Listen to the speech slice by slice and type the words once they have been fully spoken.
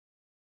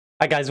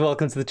Hi guys,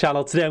 welcome to the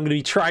channel. Today I'm going to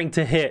be trying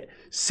to hit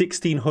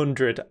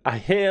 1600. I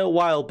hit it a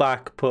while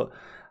back, but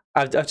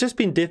I've just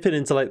been dipping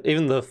into like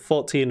even the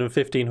 14 and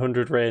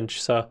 1500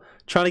 range. So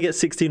trying to get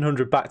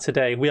 1600 back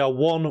today. We are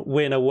one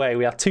win away.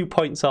 We are 2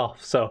 points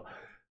off. So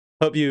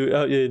hope you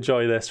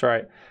enjoy this.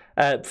 Right.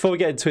 Before we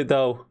get into it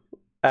though,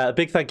 a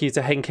big thank you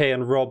to Henke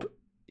and Rob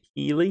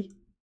Healy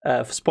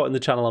for supporting the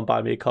channel and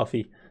buying me a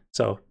coffee.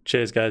 So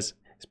cheers guys.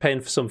 It's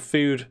paying for some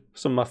food,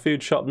 some of my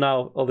food shop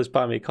now. All this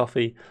buy me a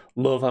coffee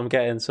love I'm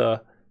getting, so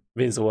it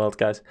means the world,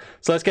 guys.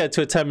 So let's get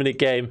to a 10-minute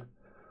game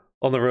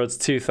on the road to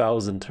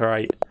 2000.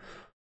 Right,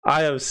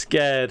 I am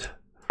scared.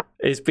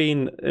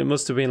 It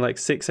must have been like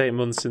 6-8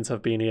 months since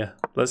I've been here.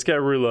 Let's get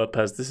Elo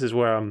Lopez. This is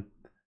where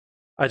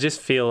I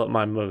just feel at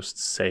my most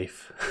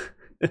safe.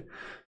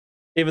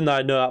 Even though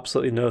I know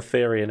absolutely no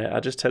theory in it, I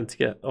just tend to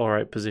get all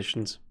right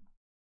positions.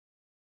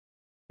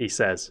 He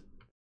says.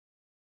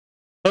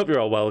 Hope you're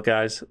all well,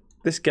 guys.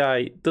 This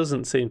guy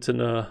doesn't seem to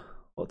know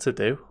what to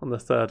do on the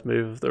third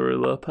move of the Elo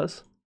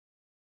Lopez.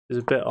 It's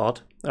a bit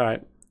odd.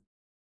 Alright.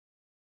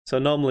 So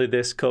normally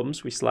this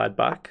comes, we slide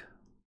back.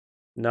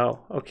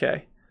 No,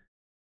 okay.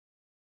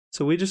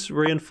 So we just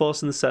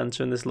reinforce in the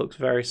center and this looks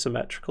very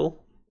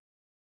symmetrical.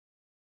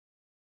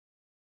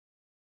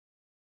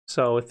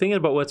 So we're thinking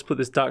about where to put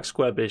this dark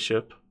square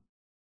bishop.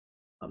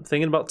 I'm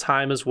thinking about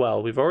time as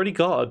well. We've already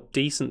got a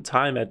decent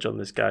time edge on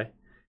this guy.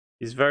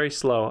 He's very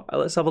slow.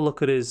 Let's have a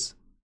look at his...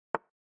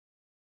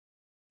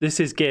 This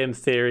is game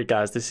theory,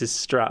 guys. This is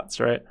strats,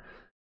 right?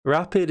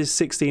 Rapid is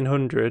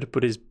 1600,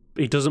 but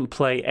he doesn't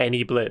play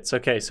any blitz.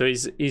 Okay, so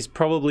he's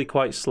probably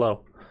quite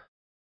slow.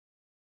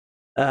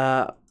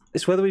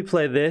 It's whether we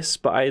play this,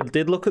 but I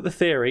did look at the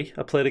theory.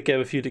 I played a game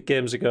a few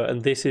games ago,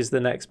 and this is the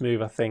next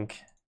move, I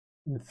think,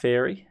 in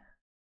theory.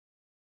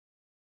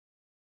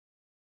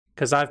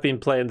 Because I've been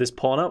playing this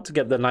pawn out to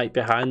get the knight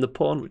behind the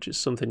pawn, which is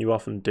something you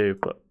often do,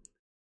 but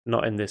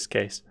not in this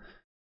case.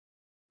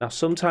 Now,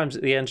 sometimes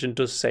the engine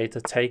does say to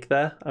take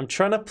there. I'm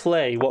trying to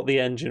play what the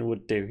engine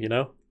would do, you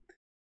know?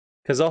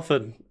 Because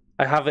often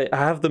I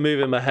have the move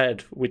in my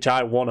head which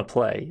I want to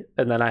play,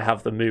 and then I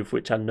have the move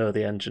which I know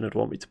the engine would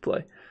want me to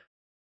play.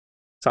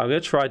 So I'm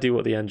going to try to do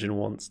what the engine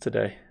wants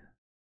today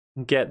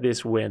and get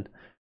this win.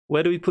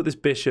 Where do we put this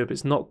bishop?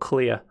 It's not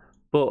clear.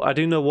 But I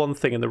do know one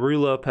thing, in the Elo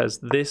Lopez,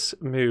 this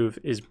move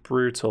is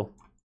brutal.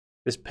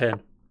 This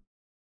pin.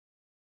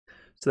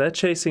 So they're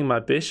chasing my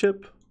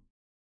bishop.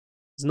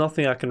 There's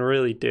nothing I can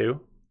really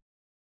do.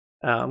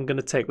 I'm going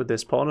to take with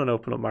this pawn and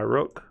open up my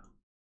rook.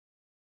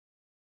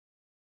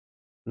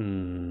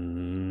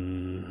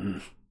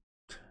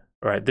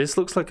 Right, this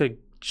looks like a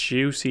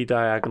juicy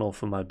diagonal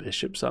for my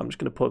bishop, so I'm just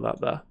going to put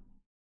that there.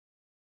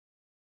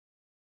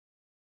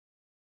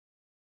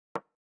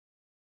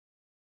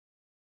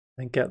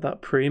 And get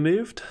that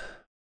pre-moved.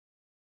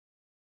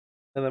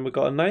 And then we've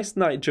got a nice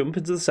knight jump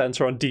into the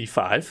center on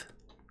d5.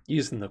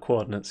 Using the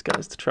coordinates,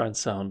 guys, to try and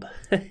sound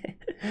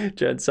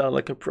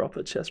like a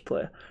proper chess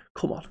player.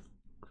 Come on.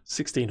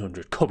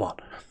 1600, come on.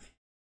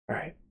 All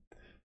right.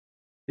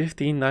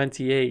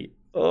 1598.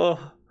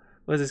 Oh,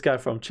 where's this guy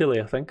from? Chile,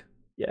 I think.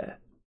 Yeah.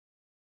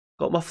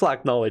 Got my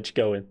flag knowledge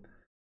going.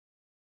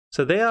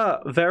 So they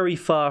are very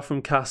far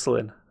from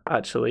castling,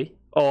 actually.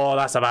 Oh,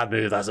 that's a bad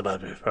move. That's a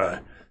bad move. All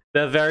right.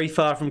 They're very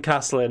far from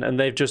castling, and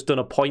they've just done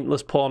a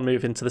pointless pawn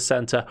move into the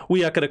center.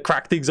 We are going to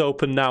crack things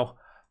open now.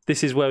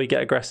 This is where we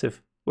get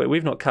aggressive. Wait,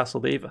 we've not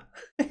castled either.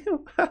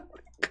 I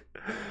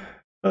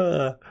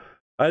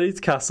need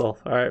to castle.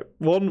 All right,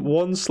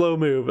 one slow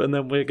move, and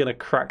then we're gonna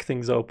crack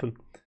things open.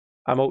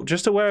 I'm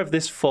just aware of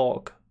this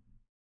fork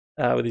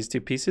with these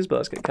two pieces, but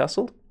let's get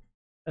castled,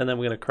 and then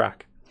we're gonna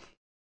crack.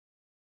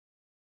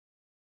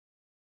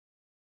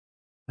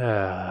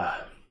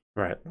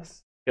 Right,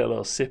 let's get a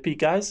little sippy,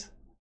 guys.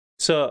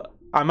 So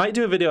I might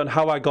do a video on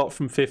how I got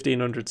from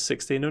 1500 to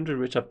 1600,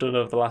 which I've done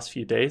over the last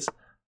few days.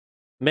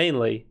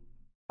 Mainly,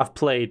 I've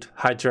played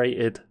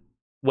hydrated,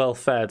 well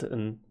fed,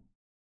 and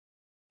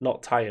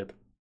not tired.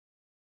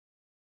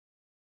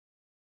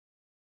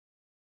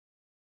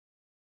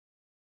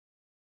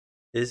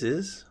 This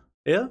is,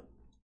 yeah.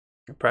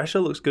 The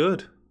pressure looks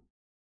good.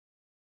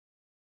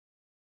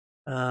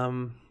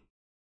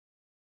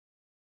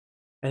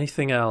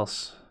 Anything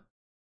else?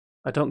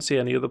 I don't see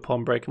any other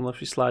pawn break unless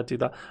we slide do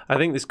that. I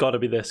think this got to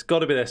be this. Got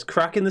to be this.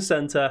 Crack in the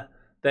center.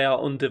 They are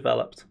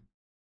undeveloped.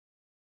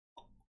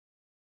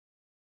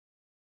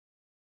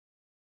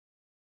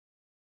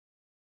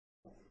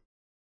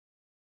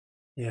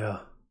 Yeah.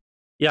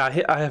 Yeah,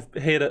 I have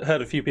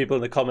heard a few people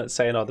in the comments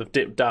saying, oh, they've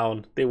dipped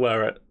down. They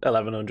were at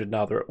 1100,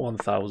 now they're at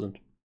 1000.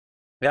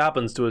 It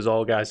happens to us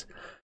all, guys.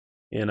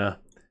 You know,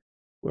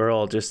 we're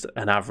all just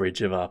an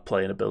average of our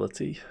playing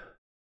ability.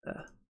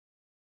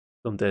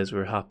 Some days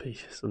we're happy,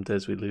 some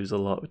days we lose a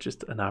lot,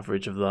 just an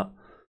average of that.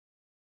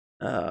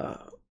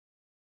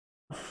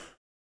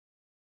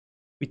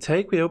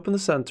 We open the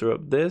center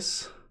up.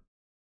 This.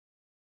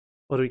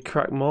 Or do we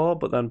crack more,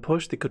 but then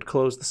push? They could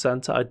close the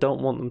center. I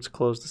don't want them to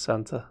close the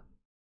center.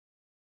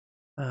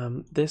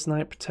 This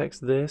knight protects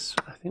this.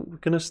 I think we're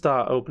going to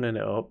start opening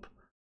it up.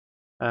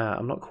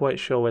 I'm not quite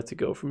sure where to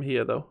go from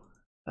here, though.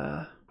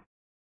 So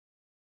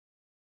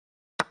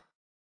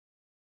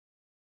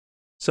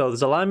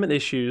there's alignment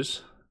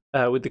issues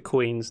with the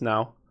queens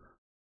now.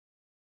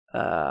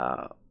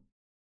 Love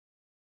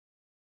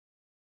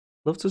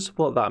to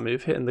support that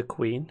move, hitting the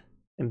queen,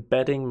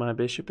 embedding my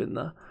bishop in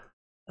there.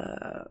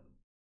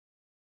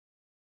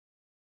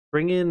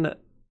 Bring in...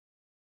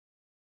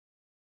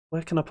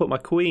 Where can I put my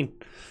queen?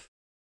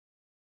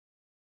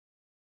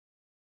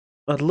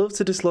 I'd love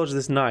to dislodge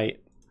this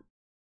knight.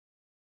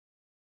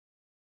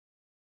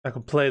 I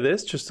could play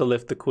this just to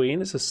lift the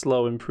queen. It's a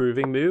slow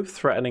improving move,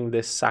 threatening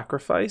this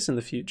sacrifice in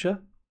the future.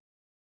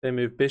 They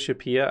move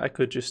bishop here. I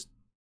could just...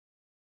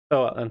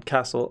 Oh, and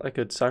castle. I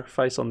could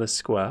sacrifice on this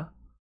square.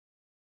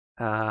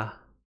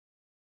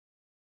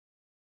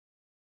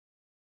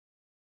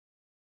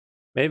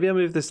 Maybe I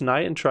move this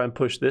knight and try and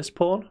push this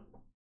pawn.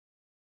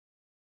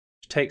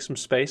 Take some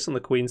space on the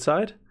queen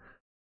side.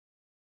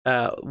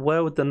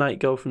 Where would the knight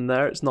go from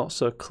there? It's not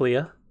so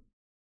clear.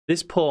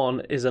 This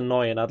pawn is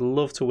annoying. I'd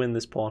love to win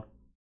this pawn.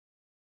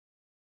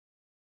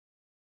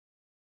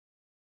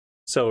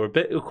 So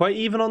we're quite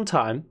even on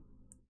time,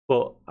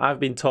 but I've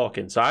been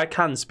talking, so I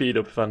can speed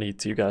up if I need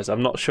to, guys.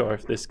 I'm not sure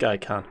if this guy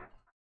can.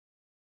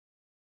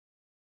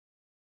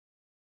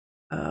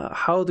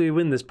 How do we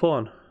win this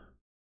pawn?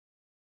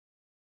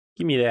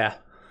 Give me there.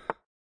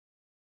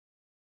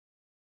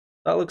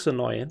 That looks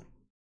annoying.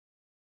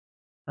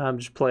 I'm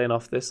just playing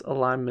off this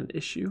alignment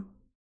issue.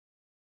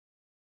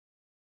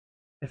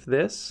 If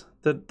this...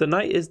 The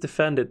knight is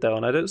defended though,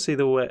 and I don't see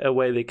a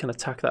way they can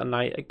attack that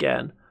knight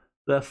again.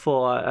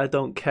 Therefore, I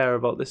don't care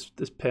about this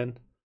pin.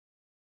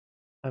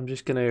 I'm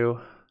just going to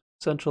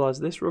centralize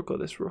this rook or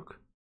this rook.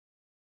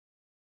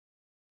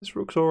 This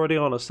rook's already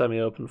on a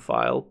semi-open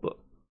file, but...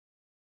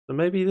 So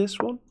maybe this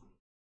one?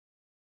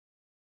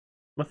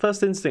 My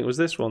first instinct was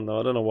this one though,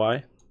 I don't know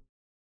why.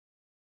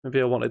 Maybe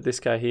I wanted this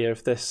guy here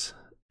if this...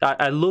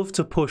 I love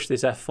to push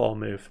this f4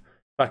 move.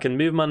 If I can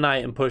move my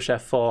knight and push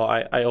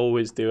f4, I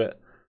always do it.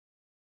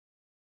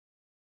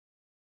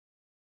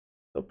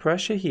 So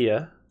pressure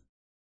here.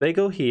 They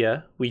go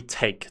here, we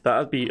take. That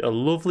would be a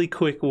lovely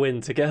quick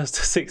win to get us to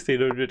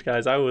 1600,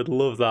 guys. I would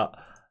love that.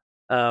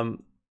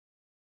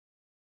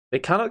 They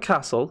cannot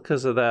castle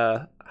because of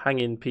their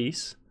hanging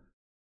piece.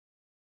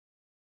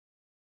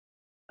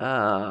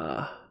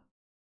 If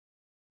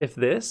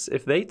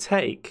they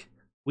take,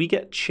 we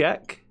get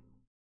check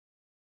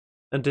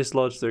and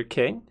dislodge their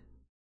king.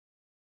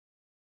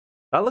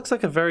 That looks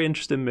like a very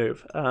interesting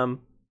move.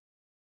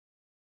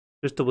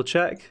 Just double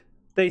check.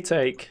 They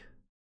take.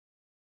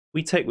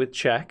 We take with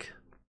check.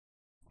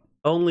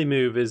 Only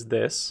move is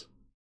this.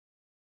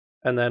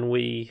 And then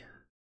we...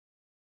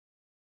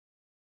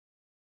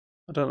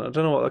 I don't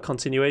know what the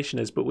continuation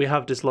is, but we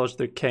have dislodged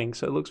their king,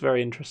 so it looks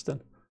very interesting.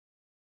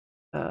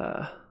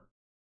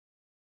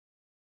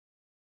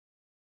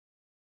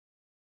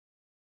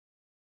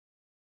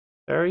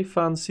 Very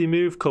fancy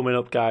move coming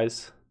up,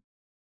 guys.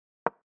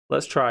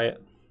 Let's try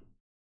it.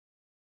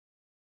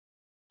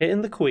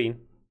 Hitting the queen.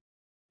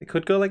 It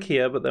could go like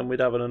here, but then we'd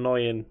have an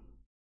annoying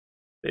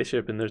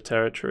bishop in their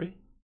territory.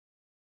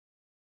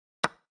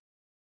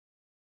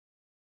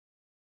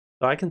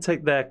 So I can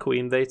take their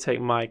queen, they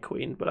take my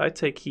queen, but I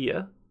take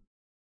here.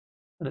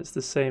 And it's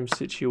the same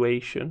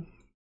situation.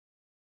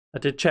 I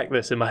did check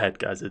this in my head,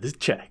 guys. I did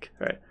check.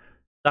 Right.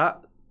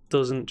 That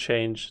doesn't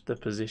change the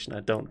position,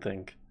 I don't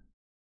think.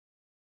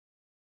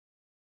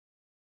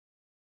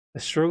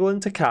 They're struggling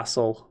to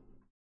castle.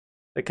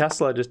 The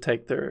castle, I just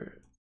take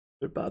their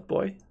bad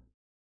boy.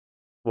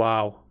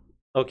 Wow.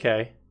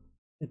 Okay.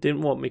 It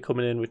didn't want me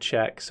coming in with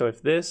check. So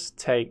if this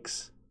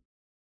takes...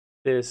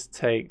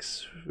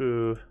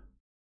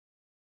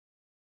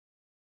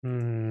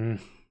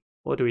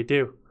 What do we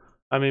do?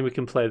 I mean, we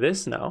can play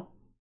this now.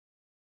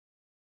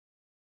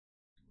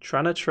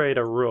 Trying to trade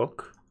a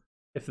rook.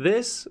 If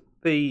this,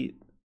 maybe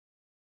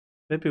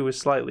we're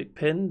slightly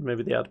pinned.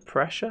 Maybe they had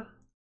pressure.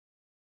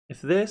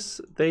 If this,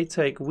 they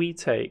take, we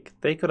take.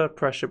 They could have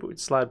pressure, but we'd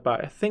slide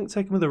back. I think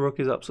taking with the rook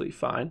is absolutely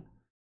fine.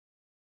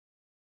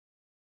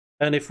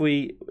 And if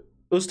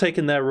us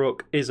taking their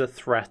rook is a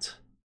threat.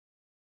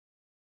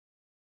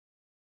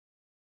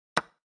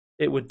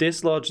 It would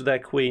dislodge their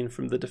queen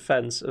from the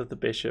defense of the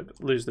bishop,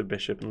 lose the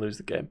bishop and lose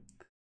the game.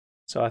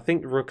 So I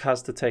think rook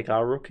has to take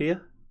our rook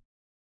here.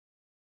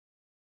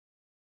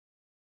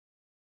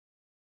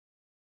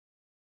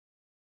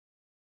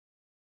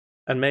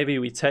 And maybe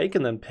we take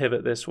and then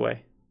pivot this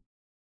way.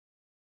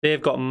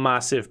 They've got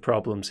massive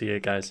problems here,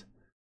 guys.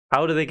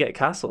 How do they get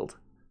castled?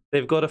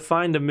 They've got to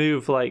find a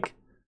move like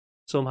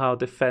somehow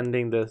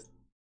defending the...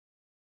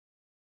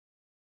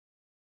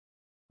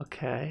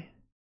 Okay.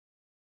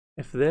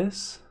 If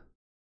this...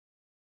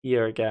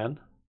 Here again.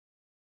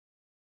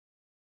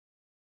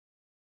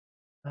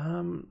 We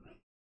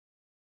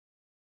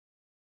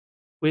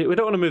don't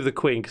want to move the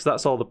queen because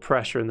that's all the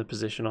pressure in the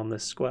position on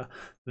this square.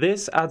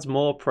 This adds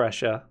more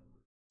pressure.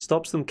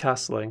 Stops them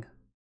castling.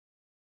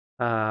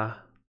 Yeah.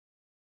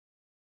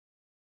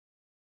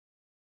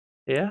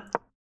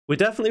 We're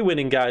definitely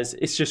winning, guys.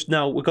 It's just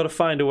now we've got to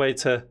find a way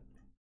to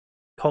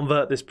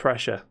convert this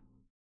pressure.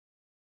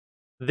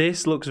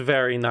 This looks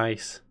very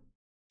nice.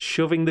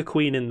 Shoving the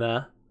queen in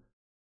there.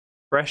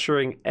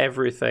 Pressuring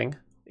everything.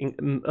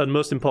 And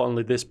most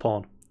importantly, this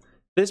pawn.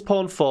 This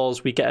pawn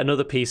falls, we get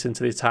another piece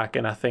into the attack,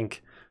 and I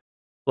think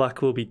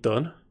black will be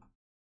done.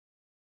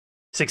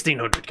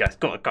 1600, guys.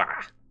 Go on.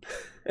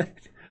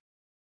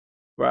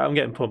 Right, I'm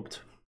getting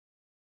pumped.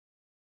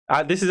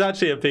 This is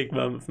actually a big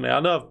moment for me. I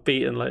know I've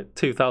beaten like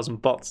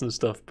 2,000 bots and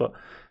stuff, but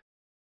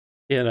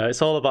you know,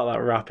 it's all about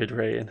that rapid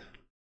rating.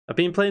 I've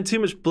been playing too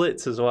much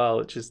blitz as well,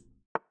 which has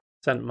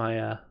sent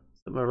my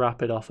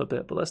rapid off a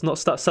bit. But let's not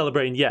start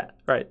celebrating yet.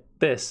 Right,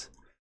 this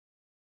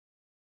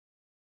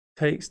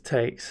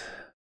takes.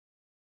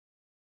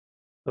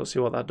 Let's see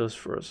what that does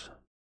for us.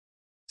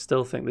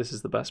 Still think this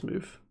is the best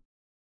move.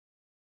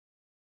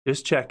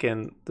 Just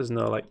checking. There's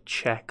no like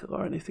check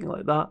or anything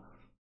like that.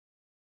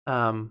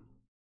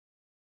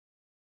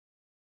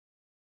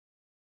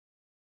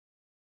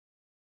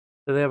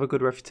 Do they have a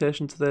good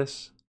refutation to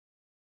this?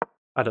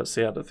 I don't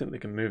think they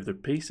can move their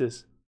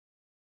pieces.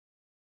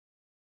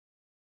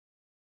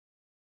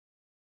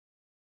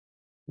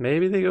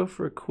 Maybe they go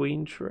for a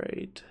queen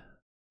trade.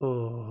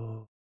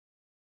 Oh,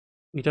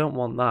 we don't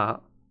want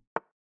that.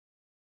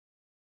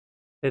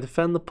 They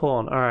defend the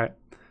pawn. All right.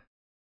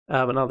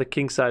 But now the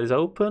king side is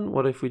open.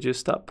 What if we just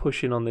start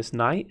pushing on this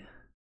knight?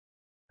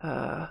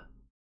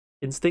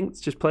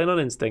 Instinct, just playing on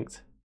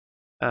instinct.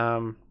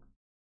 That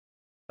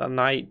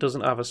knight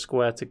doesn't have a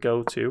square to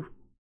go to.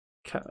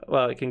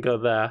 Well, it can go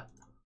there.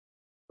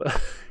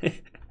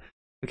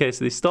 Okay,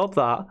 so they stop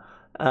that.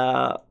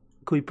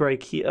 Can we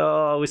break here?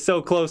 Oh, we're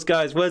so close,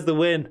 guys. Where's the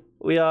win?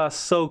 We are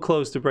so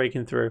close to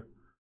breaking through.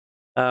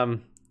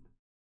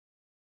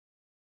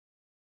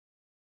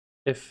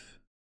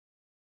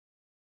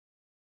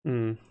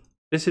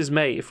 This is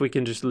mate if we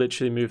can just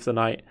literally move the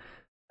knight.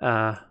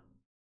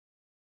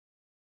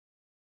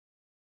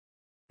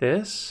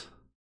 This.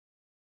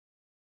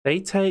 They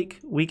take,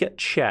 we get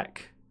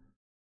check.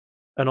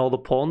 And all the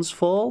pawns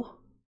fall.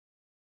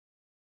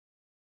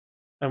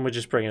 And we're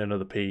just bringing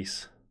another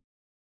piece.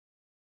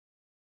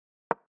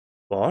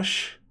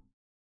 Bosh.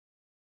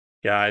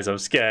 Guys, I'm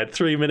scared.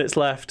 3 minutes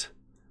left.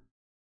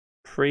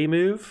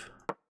 Pre-move.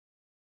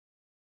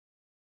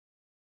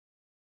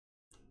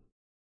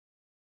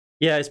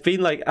 Yeah, it's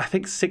been like, I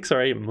think 6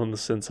 or 8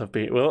 months since I've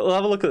been... We'll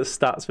have a look at the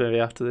stats maybe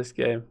after this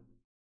game.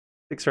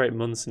 6 or 8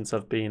 months since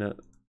I've been at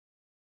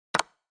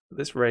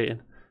this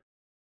rating.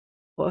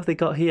 What have they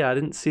got here? I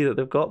didn't see that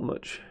they've got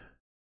much.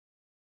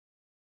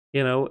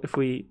 You know, if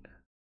we...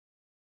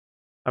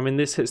 I mean,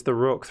 this hits the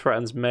rook,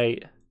 threatens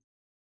mate.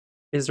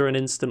 Is there an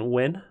instant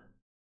win?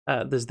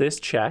 There's this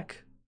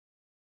check.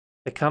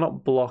 They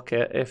cannot block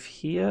it. If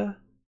here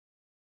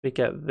we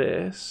get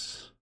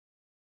this...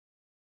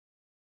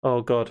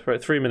 Oh god,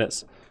 right, 3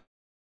 minutes.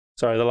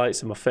 Sorry, the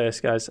light's in my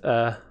face, guys.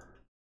 Turn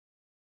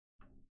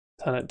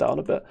it down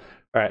a bit.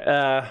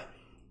 Right,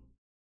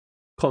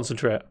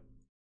 concentrate.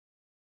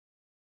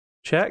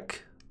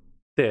 Check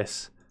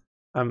this.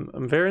 I'm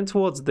veering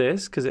towards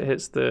this because it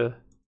hits the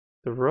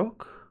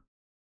rook.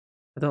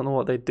 I don't know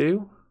what they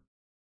do.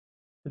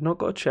 They've not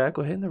got a check.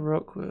 We're hitting the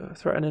rook. We're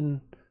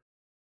threatening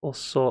all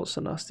sorts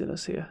of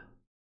nastiness here.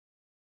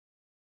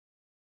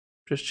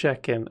 Just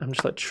checking. I'm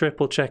just like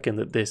triple checking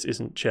that this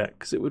isn't check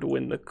because it would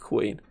win the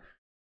queen.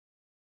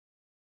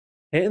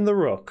 Hitting the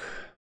rook.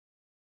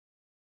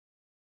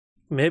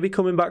 Maybe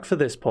coming back for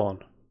this pawn.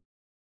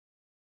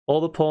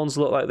 All the pawns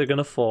look like they're going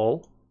to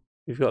fall.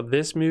 We've got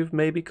this move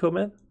maybe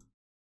coming.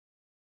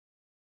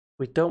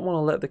 We don't want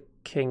to let the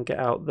king get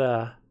out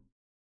there.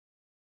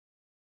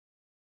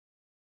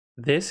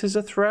 This is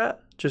a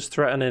threat. Just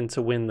threatening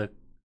to win the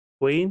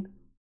queen.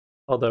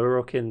 Or the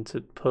rook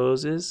into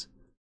poses.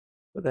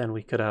 But then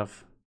we could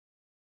have...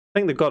 I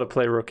think they've got to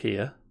play rook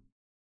here.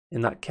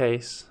 In that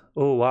case.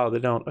 Oh, wow, they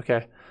don't.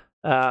 Okay.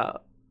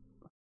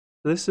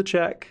 This is a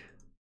check.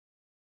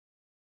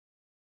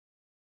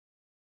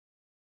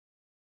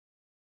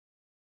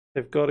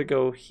 They've got to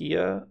go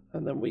here.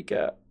 And then we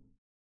get...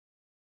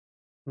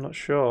 I'm not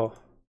sure.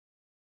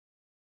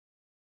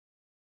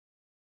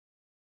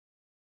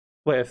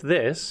 Wait, if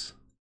this...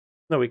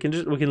 No, we can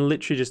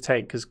literally just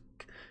take because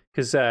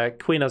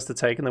queen has to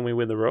take and then we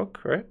win the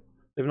rook, right?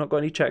 They've not got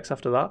any checks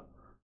after that.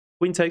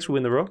 Queen takes, we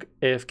win the rook.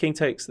 If king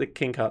takes, the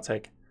king can't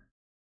take.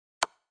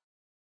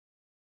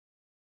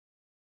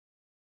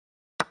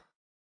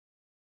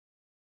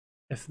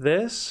 If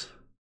this...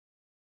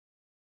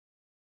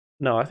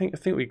 No, I think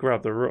we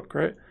grab the rook,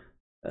 right?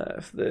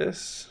 If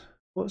this...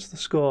 What's the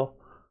score?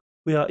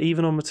 We are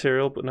even on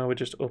material, but now we're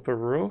just up a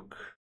rook.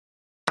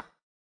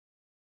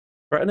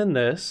 Threatening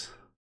this.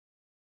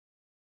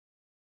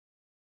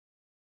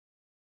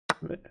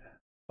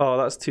 Oh,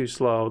 that's too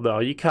slow. No,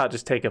 you can't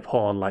just take a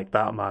pawn like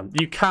that, man.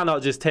 You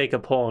cannot just take a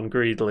pawn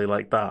greedily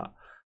like that.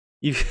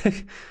 You've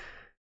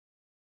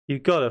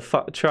got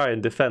to try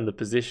and defend the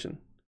position.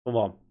 Come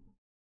on.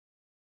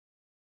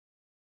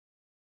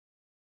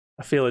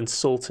 I feel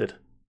insulted.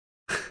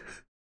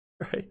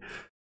 Right.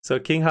 So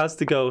king has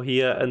to go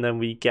here, and then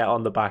we get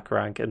on the back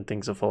rank, and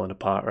things are falling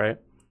apart, right?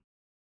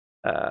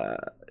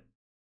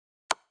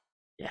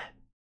 Yeah.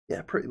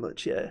 Yeah, pretty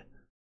much, yeah.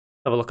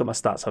 Have a look at my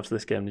stats after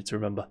this game, I need to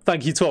remember.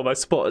 Thank you to all my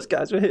supporters,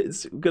 guys. We're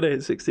going to hit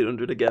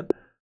 1600 again.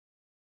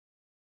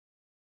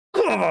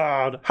 Come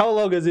on! How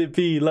long has it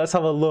been? Let's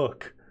have a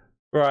look.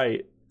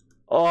 Right.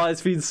 Oh,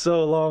 it's been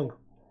so long.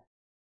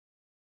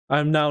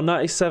 I'm now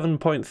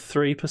 97.3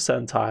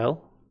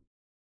 percentile.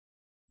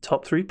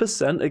 Top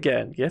 3%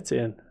 again. Get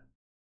in.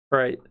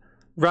 Right.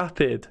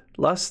 Rapid.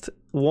 Last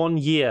 1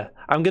 year.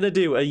 I'm going to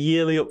do a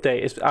yearly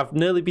update. I've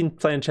nearly been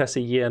playing chess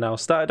a year now.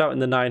 Started out in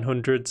the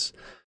 900s.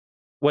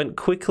 Went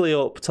quickly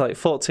up to like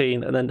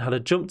 14 and then had a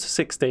jump to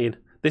 16.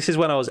 This is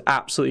when I was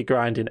absolutely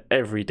grinding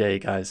every day,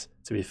 guys,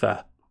 to be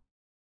fair.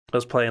 I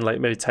was playing like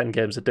maybe 10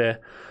 games a day.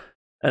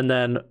 And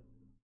then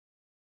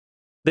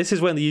this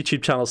is when the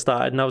YouTube channel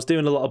started, and I was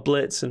doing a lot of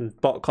blitz and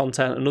bot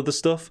content and other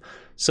stuff.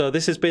 So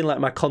this has been like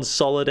my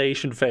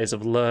consolidation phase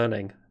of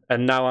learning.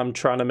 And now I'm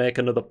trying to make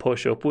another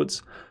push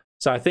upwards.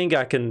 So I think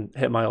I can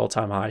hit my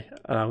all-time high,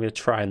 and I'm going to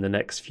try in the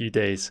next few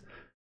days.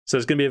 So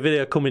there's going to be a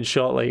video coming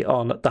shortly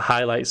on the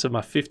highlights of my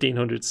 1500,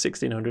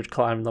 1600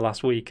 climb in the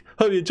last week.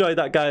 Hope you enjoyed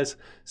that, guys.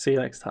 See you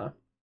next time.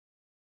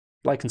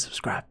 Like and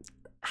subscribe.